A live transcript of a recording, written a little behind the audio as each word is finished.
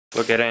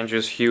Look at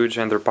Andrew's huge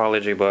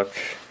anthropology book.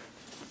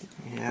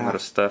 Yeah. A lot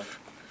of stuff.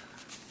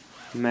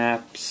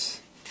 Maps.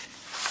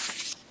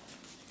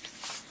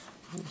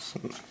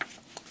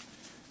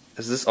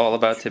 Is this all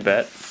about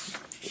Tibet?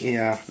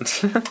 Yeah.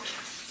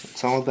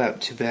 It's all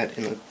about Tibet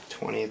in the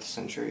 20th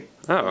century.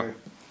 Oh.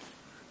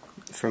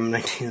 From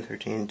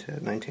 1913 to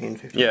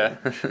 1950. Yeah.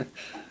 I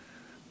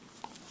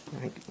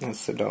think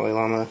that's the Dalai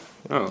Lama.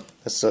 Oh.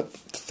 That's the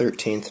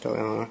 13th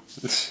Dalai Lama.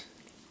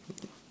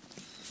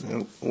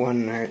 The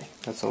one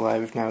that's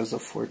alive now is the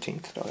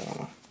 14th Dalai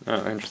Lama.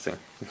 Oh, interesting.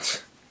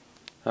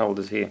 How old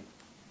is he?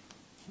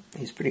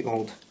 He's pretty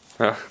old.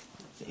 Oh.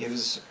 He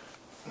was,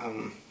 I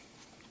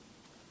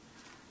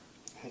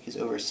think he's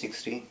over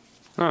 60.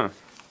 Oh.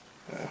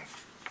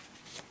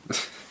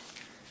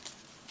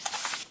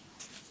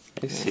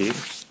 I see.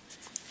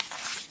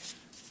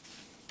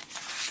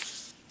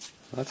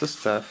 Lots of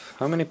stuff.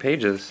 How many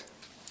pages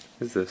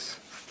is this?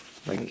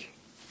 Like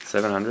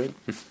 700?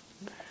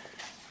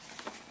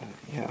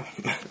 Yeah.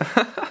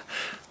 Oh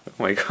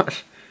my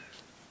gosh.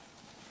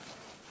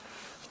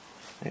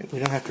 We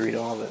don't have to read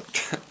all of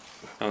it.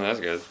 Oh, that's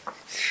good.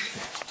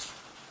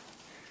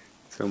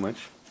 So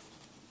much.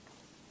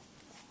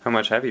 How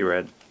much have you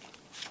read?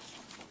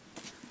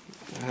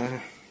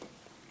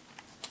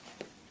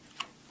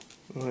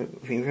 Well,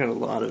 we've read a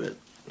lot of it.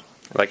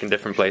 Like in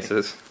different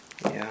places?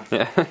 Yeah.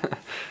 Yeah.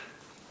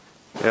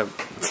 Yep.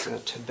 It's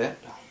Tibet,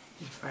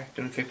 fact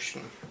and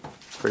fiction.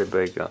 Pretty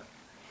big, though.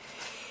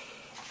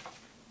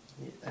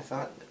 I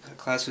thought the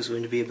class was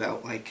going to be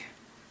about, like,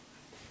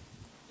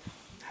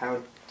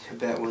 how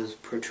Tibet was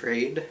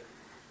portrayed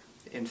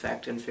in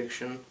fact and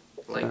fiction.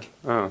 Like,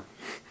 oh.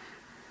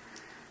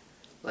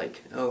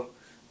 Like, oh,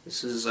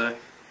 this is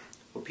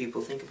what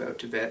people think about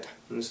Tibet,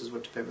 and this is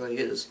what Tibet really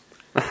is.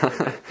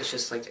 It's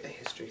just like a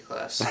history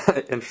class.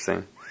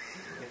 Interesting.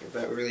 Like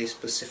about a really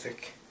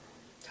specific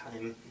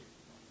time.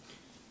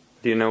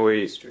 Do you know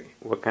History.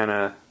 what kind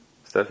of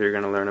stuff you're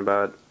going to learn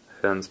about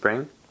in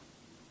spring?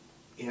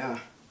 Yeah.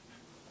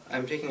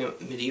 I'm taking a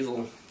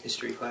medieval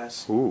history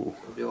class. Ooh.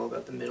 It'll be all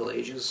about the Middle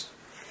Ages.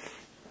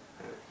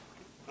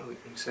 I'm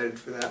excited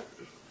for that.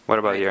 What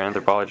about your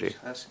anthropology?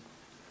 Class.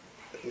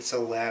 It's a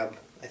lab.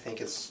 I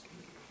think it's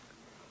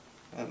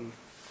a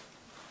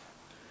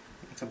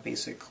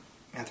basic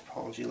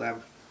anthropology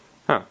lab.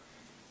 Huh.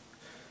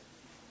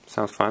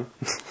 Sounds fun.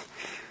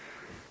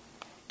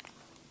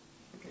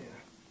 Yeah.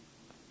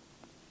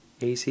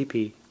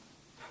 ACP.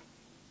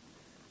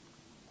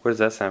 What does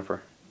that stand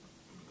for?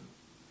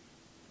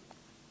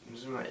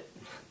 Those are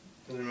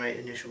my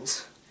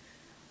initials.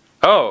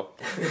 Oh!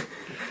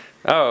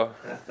 Oh.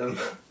 Um,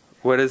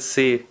 What is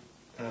C?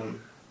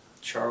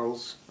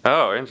 Charles.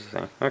 Oh,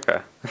 interesting.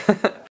 Okay.